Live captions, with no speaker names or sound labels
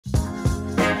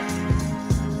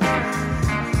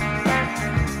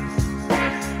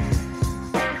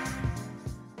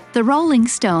The Rolling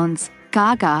Stones,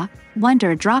 Gaga,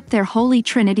 Wonder dropped their Holy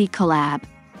Trinity Collab.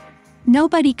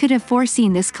 Nobody could have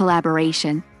foreseen this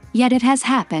collaboration, yet it has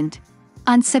happened.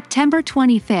 On September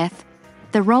 25th,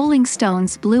 the Rolling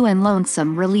Stones' Blue and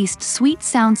Lonesome released Sweet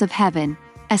Sounds of Heaven,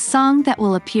 a song that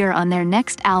will appear on their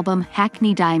next album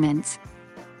Hackney Diamonds.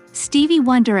 Stevie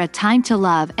Wonder A Time to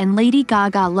Love and Lady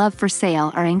Gaga Love for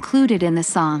Sale are included in the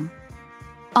song.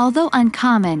 Although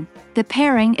uncommon, the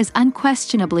pairing is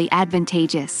unquestionably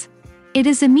advantageous. It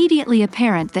is immediately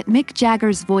apparent that Mick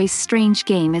Jagger's voice Strange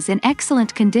Game is in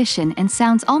excellent condition and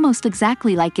sounds almost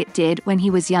exactly like it did when he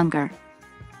was younger.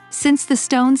 Since the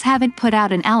Stones haven't put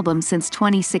out an album since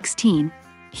 2016,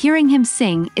 hearing him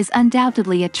sing is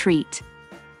undoubtedly a treat.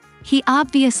 He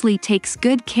obviously takes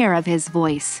good care of his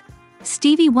voice.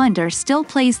 Stevie Wonder still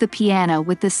plays the piano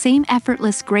with the same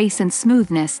effortless grace and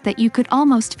smoothness that you could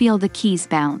almost feel the keys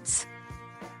bounce.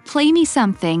 "Play me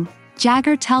something,"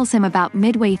 Jagger tells him about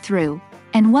midway through,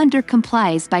 and Wonder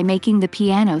complies by making the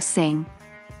piano sing.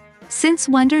 Since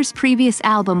Wonder's previous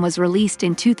album was released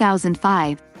in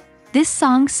 2005, this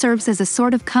song serves as a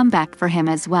sort of comeback for him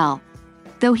as well,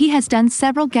 though he has done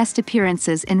several guest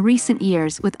appearances in recent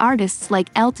years with artists like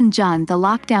Elton John, The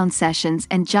Lockdown Sessions,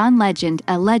 and John Legend,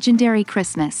 A Legendary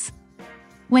Christmas.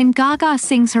 When Gaga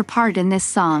sings her part in this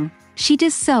song, she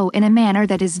does so in a manner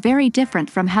that is very different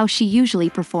from how she usually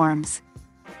performs.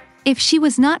 If she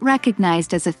was not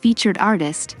recognized as a featured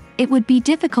artist, it would be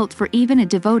difficult for even a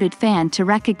devoted fan to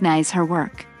recognize her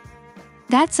work.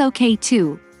 That's okay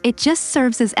too, it just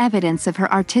serves as evidence of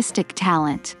her artistic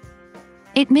talent.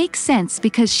 It makes sense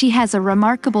because she has a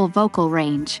remarkable vocal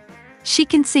range. She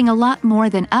can sing a lot more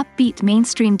than upbeat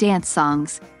mainstream dance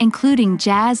songs, including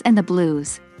jazz and the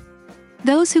blues.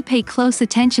 Those who pay close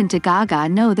attention to Gaga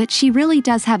know that she really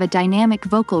does have a dynamic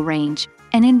vocal range,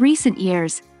 and in recent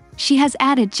years, she has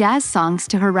added jazz songs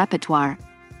to her repertoire.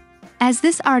 As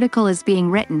this article is being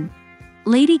written,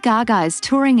 Lady Gaga is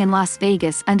touring in Las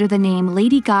Vegas under the name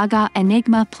Lady Gaga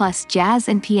Enigma plus Jazz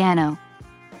and Piano.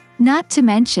 Not to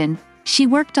mention, she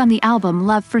worked on the album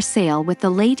Love for Sale with the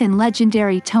late and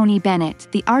legendary Tony Bennett,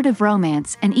 The Art of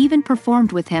Romance, and even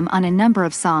performed with him on a number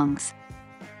of songs.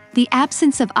 The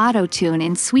absence of auto-tune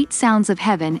in Sweet Sounds of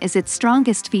Heaven is its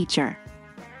strongest feature.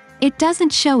 It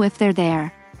doesn't show if they're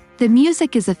there. The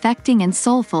music is affecting and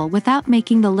soulful without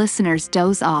making the listeners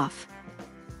doze off.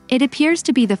 It appears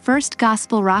to be the first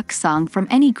gospel rock song from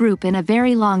any group in a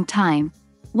very long time,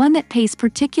 one that pays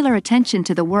particular attention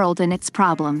to the world and its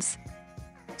problems.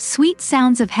 Sweet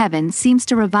Sounds of Heaven seems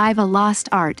to revive a lost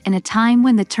art in a time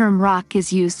when the term rock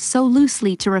is used so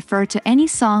loosely to refer to any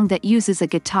song that uses a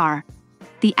guitar,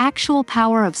 the actual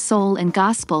power of soul and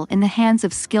gospel in the hands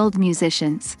of skilled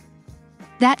musicians.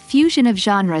 That fusion of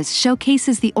genres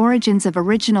showcases the origins of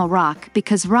original rock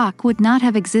because rock would not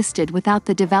have existed without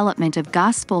the development of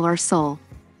gospel or soul.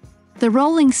 The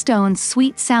Rolling Stones'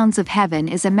 Sweet Sounds of Heaven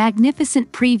is a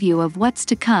magnificent preview of what's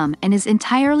to come and is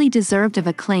entirely deserved of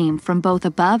acclaim from both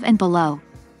above and below.